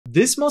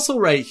This muscle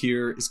right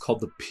here is called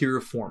the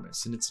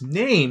piriformis, and its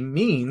name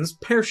means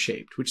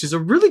pear-shaped, which is a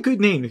really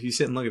good name if you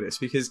sit and look at this,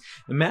 because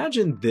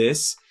imagine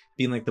this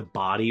being like the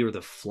body or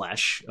the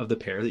flesh of the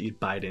pear that you'd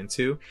bite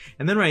into.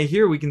 And then right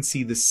here, we can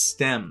see the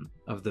stem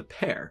of the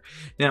pear.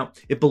 Now,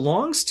 it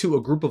belongs to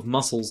a group of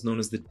muscles known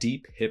as the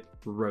deep hip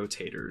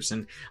rotators.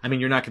 And I mean,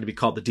 you're not going to be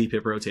called the deep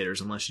hip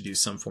rotators unless you do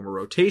some form of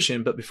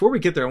rotation. But before we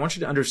get there, I want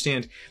you to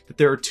understand that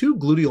there are two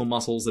gluteal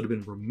muscles that have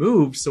been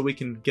removed so we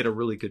can get a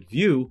really good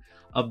view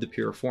of the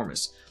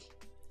piriformis.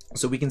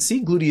 So we can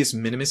see gluteus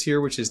minimus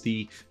here, which is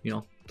the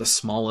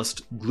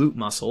smallest glute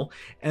muscle,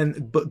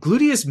 but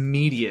gluteus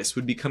medius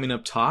would be coming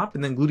up top,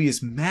 and then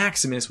gluteus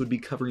maximus would be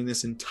covering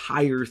this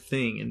entire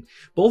thing. And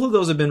both of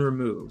those have been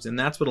removed, and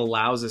that's what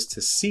allows us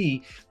to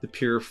see the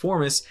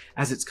piriformis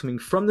as it's coming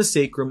from the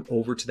sacrum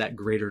over to that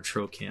greater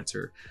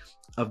trochanter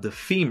of the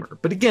femur.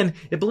 But again,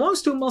 it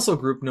belongs to a muscle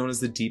group known as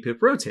the deep hip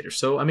rotator.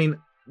 So, I mean,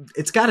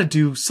 it's got to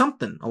do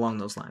something along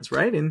those lines,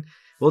 right? And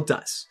well, it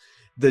does.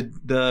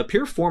 The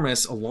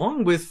piriformis,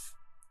 along with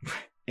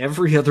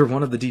every other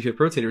one of the deep hip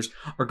rotators,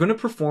 are going to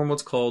perform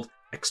what's called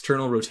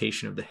external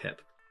rotation of the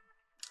hip.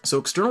 So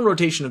external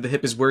rotation of the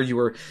hip is where you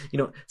are,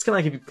 it's kind of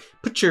like if you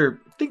put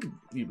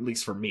at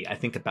least for me, I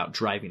think about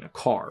driving a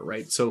car,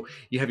 right? So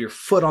you have your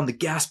foot on the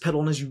gas pedal,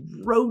 and as you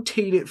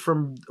rotate it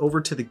from over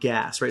to the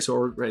gas, right? So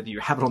or you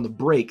have it on the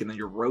brake, and then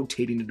you're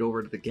rotating it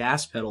over to the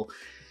gas pedal.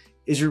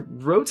 As you're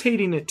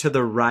rotating it to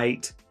the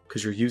right,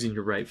 because you're using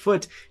your right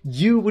foot,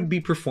 you would be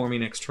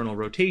performing external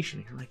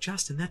rotation. You're like,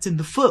 Justin, that's in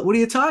the foot. What are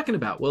you talking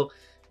about? Well,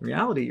 in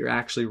reality, you're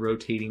actually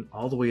rotating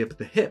all the way up at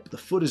the hip. The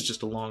foot is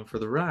just along for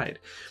the ride.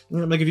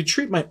 Like if you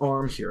treat my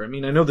arm here, I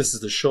mean, I know this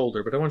is the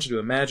shoulder, but I want you to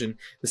imagine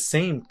the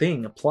same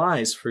thing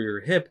applies for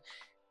your hip.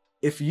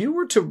 If you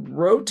were to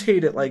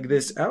rotate it like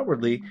this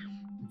outwardly,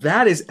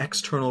 that is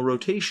external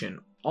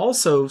rotation.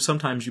 Also,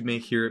 sometimes you may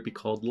hear it be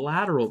called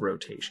lateral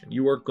rotation.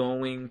 You are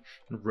going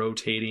and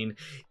rotating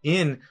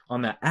in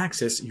on that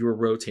axis, you are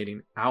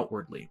rotating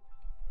outwardly.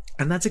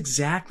 And that's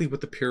exactly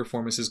what the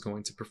piriformis is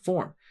going to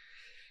perform.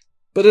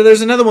 But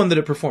there's another one that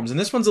it performs, and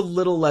this one's a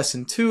little less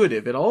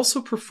intuitive. It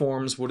also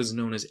performs what is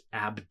known as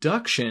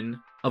abduction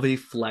of a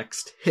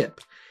flexed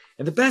hip.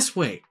 And the best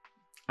way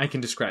I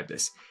can describe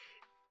this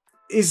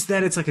is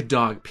that it's like a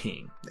dog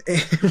peeing.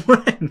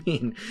 What I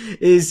mean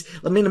is,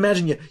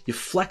 imagine you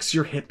flex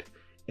your hip,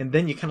 and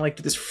then you kind of like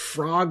do this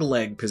frog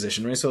leg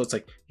position, right? So it's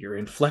like you're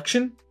in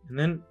flexion, and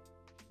then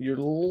you're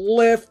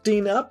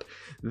lifting up.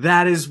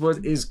 That is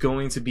what is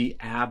going to be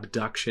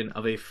abduction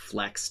of a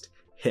flexed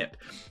hip.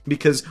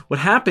 Because what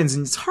happens,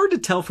 and it's hard to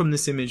tell from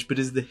this image, but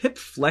as the hip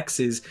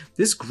flexes,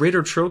 this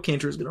greater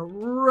trochanter is going to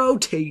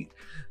rotate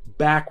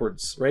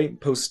backwards, right,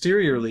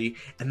 posteriorly,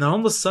 and then all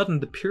of a sudden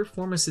the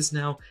piriformis is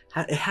now,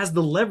 it has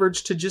the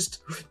leverage to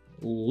just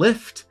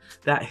lift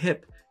that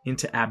hip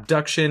into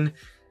abduction.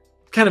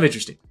 Kind of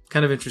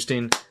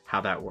interesting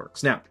how that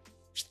works. Now,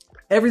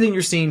 everything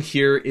you're seeing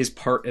here is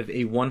part of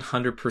a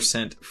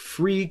 100%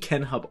 free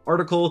Kenhub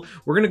article.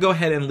 We're going to go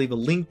ahead and leave a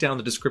link down in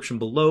the description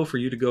below for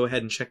you to go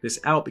ahead and check this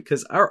out,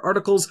 because our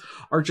articles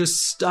are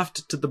just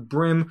stuffed to the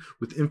brim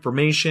with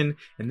information,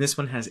 and this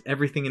one has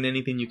everything and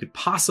anything you could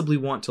possibly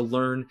want to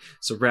learn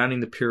surrounding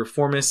the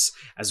piriformis,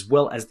 as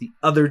well as the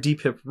other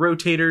deep hip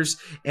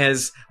rotators,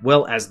 as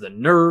well as the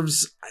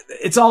nerves.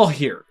 It's all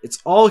here. It's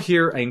all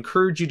here. I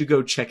encourage you to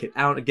go check it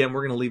out. Again,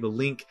 we're going to leave a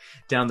link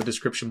down in the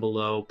description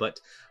below, but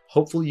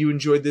hopefully you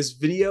enjoyed this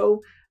video,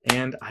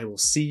 and I will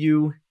see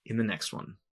you in the next one.